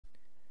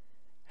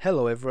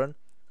Hello everyone,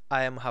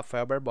 I am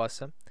Raphael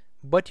Barbosa,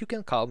 but you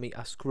can call me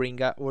as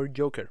Kuringa or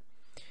Joker.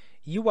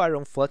 You are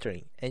on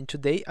Fluttering, and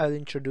today I'll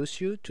introduce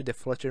you to the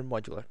Flutter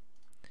Modular.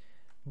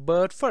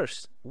 But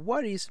first,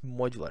 what is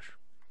Modular?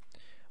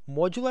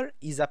 Modular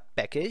is a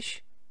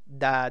package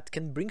that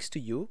can bring to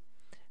you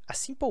a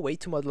simple way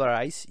to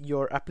modularize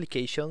your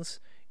applications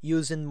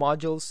using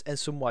modules and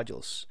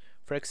submodules.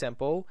 For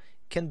example,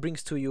 can bring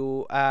to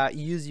you a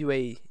easy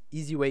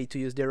way to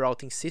use the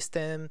routing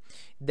system,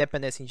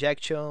 dependency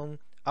injection,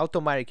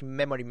 automatic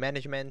memory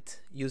management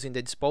using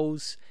the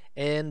dispose,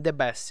 and the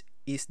best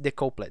is the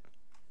couplet.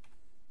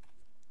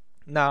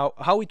 Now,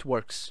 how it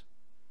works?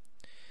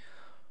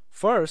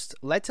 First,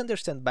 let's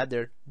understand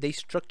better the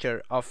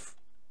structure of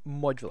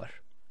modular.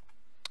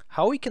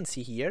 How we can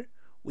see here,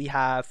 we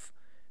have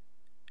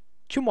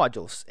two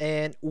modules,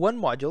 and one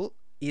module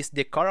is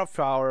the core of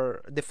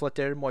the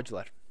Flutter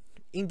modular.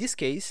 In this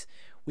case,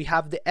 we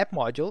have the app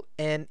module,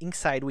 and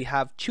inside we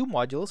have two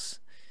modules,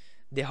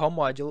 the home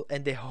module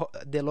and the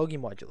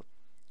login module.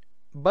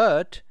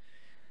 But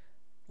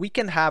we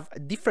can have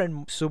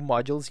different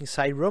submodules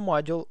inside row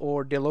module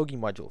or the login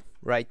module,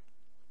 right?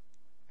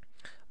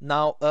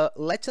 Now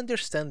let's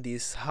understand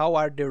this. How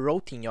are the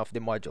routing of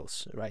the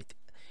modules, right?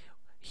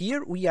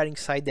 Here we are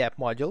inside the app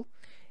module,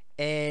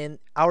 and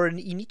our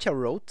initial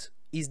route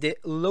is the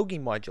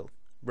login module,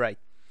 right?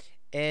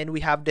 And we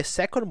have the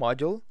second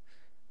module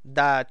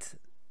that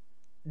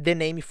the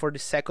name for the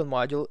second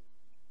module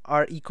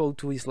are equal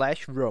to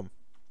 /rom,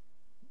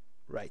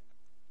 right?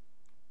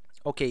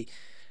 Okay,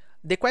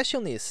 the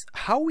question is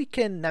how we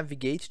can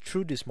navigate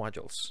through these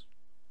modules.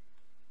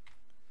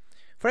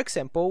 For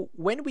example,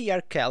 when we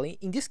are calling,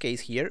 in this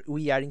case here,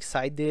 we are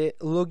inside the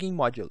login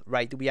module,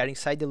 right? We are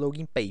inside the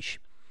login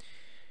page.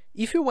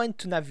 If you want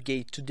to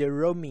navigate to the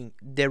ROM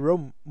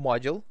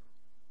module,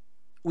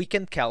 we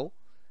can call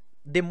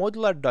the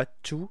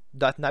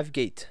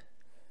modular.to.navigate,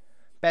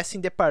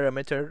 passing the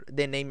parameter,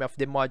 the name of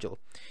the module.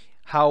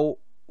 How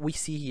we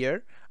see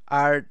here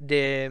are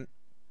the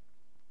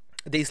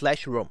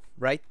 /rom,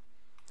 right?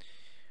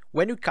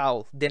 When we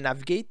call the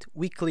navigate,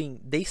 we clean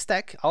the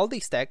stack, all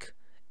the stack,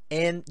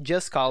 and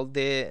just call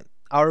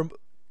our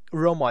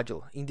row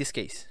module. In this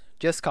case,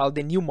 just call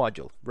the new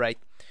module, right?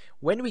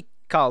 When we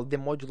call the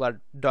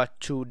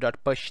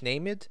modular.to.push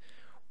named,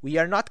 we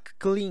are not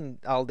clean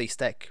all the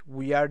stack.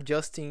 We are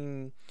just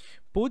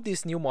put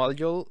this new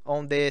module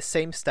on the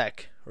same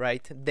stack,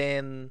 right?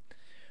 Then,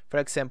 for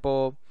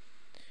example,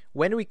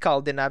 when we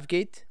call the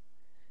navigate,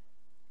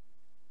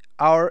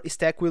 our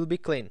stack will be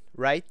clean,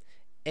 right?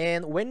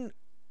 And when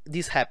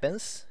this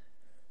happens,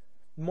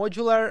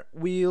 modular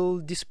will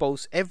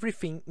dispose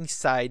everything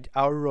inside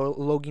our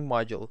login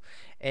module.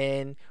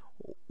 And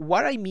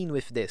what I mean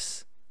with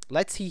this,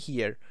 let's see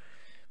here.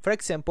 For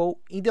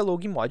example, in the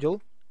login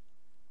module,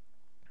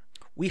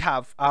 we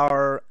have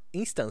our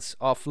instance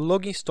of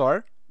login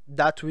store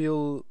that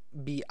will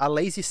be a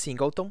lazy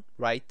singleton,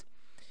 right?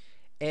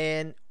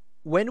 And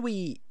when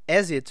we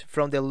exit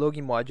from the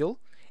login module,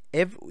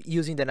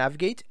 using the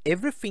navigate,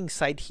 everything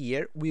inside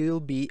here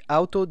will be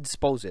auto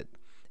disposed.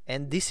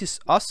 And this is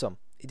awesome.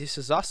 This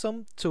is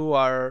awesome to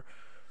our,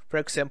 for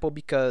example,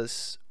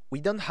 because we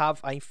don't have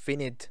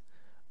infinite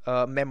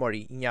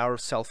memory in our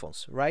cell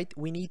phones, right?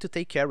 We need to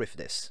take care of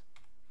this.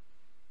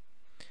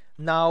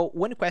 Now,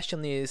 one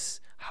question is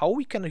how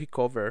we can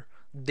recover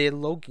the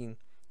login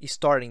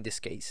store in this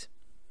case.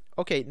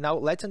 Okay, now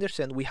let's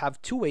understand we have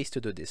two ways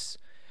to do this.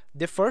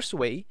 The first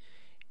way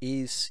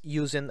is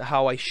using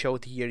how I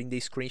showed here in the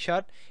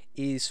screenshot,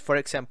 is, for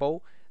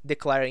example,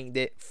 declaring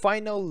the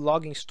final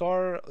login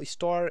store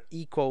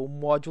equal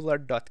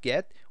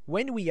modular.get.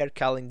 When we are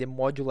calling the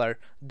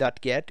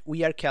modular.get,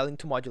 we are calling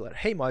to modular,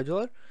 hey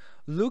modular,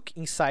 look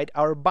inside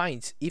our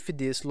binds if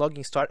this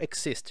login store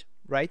exists,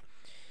 right?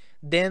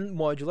 Then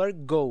modular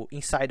go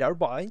inside our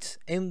binds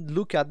and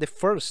look at the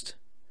first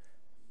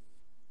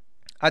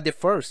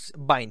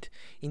bind.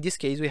 In this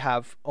case, we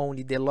have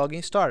only the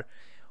login store.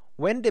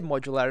 When the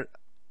modular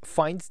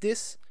finds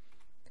this,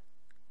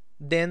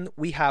 then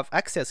we have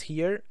access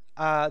here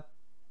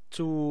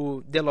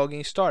to the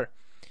login store.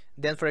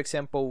 Then, for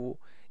example,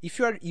 if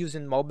you are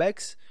using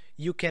Mobex,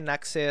 you can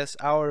access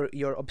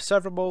your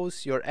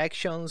observables, your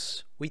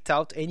actions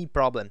without any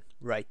problem,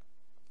 right?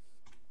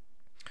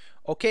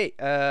 Okay,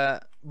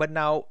 but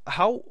now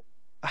how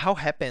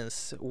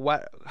happens,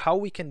 how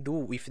we can do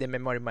with the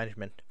memory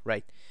management,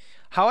 right?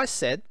 How I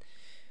said,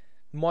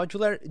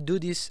 modular do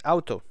this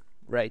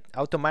right?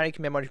 Automatic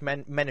memory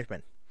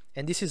management.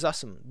 And this is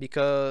awesome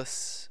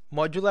because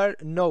modular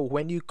know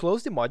when you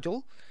close the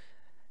module,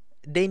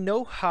 they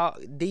know how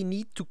they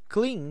need to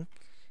clean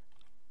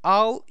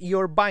all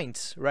your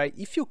binds, right?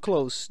 If you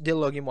close the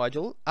login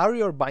module, all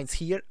your binds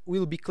here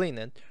will be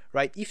cleaned,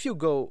 right? If you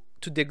go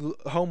to the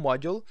home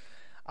module,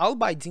 all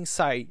binds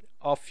inside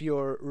of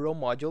your row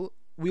module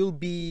will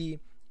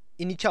be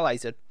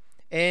initialized.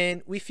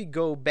 And if we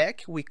go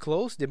back, we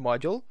close the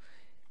module,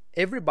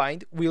 every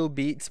bind will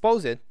be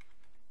disposed.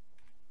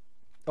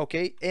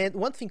 Okay, and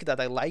one thing that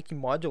I like in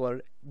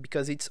modular,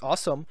 because it's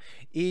awesome,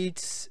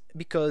 it's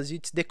because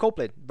it's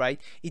decoupled, right?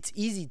 It's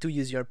easy to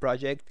use your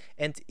project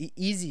and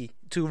easy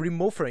to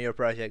remove from your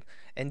project,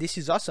 and this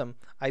is awesome.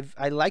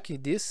 I like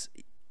this.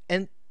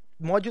 And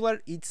modular,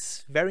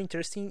 it's very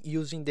interesting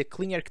using the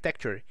clean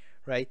architecture,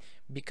 right?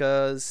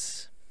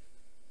 Because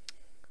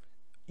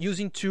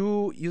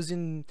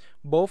using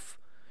both,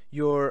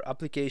 your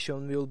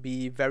application will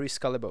be very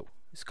scalable,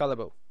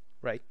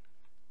 right?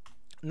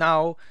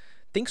 Now,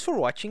 thanks for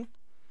watching,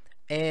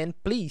 and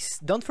please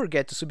don't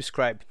forget to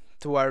subscribe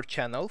to our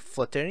channel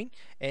Fluttering.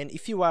 And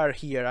if you are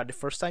here at the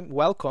first time,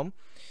 welcome.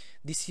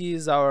 This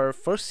is our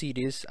first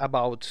series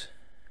about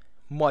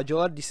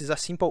modular. This is a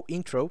simple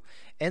intro,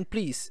 and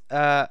please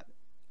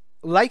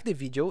like the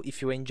video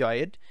if you enjoy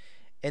it,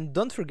 and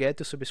don't forget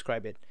to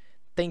subscribe it.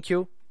 Thank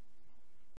you.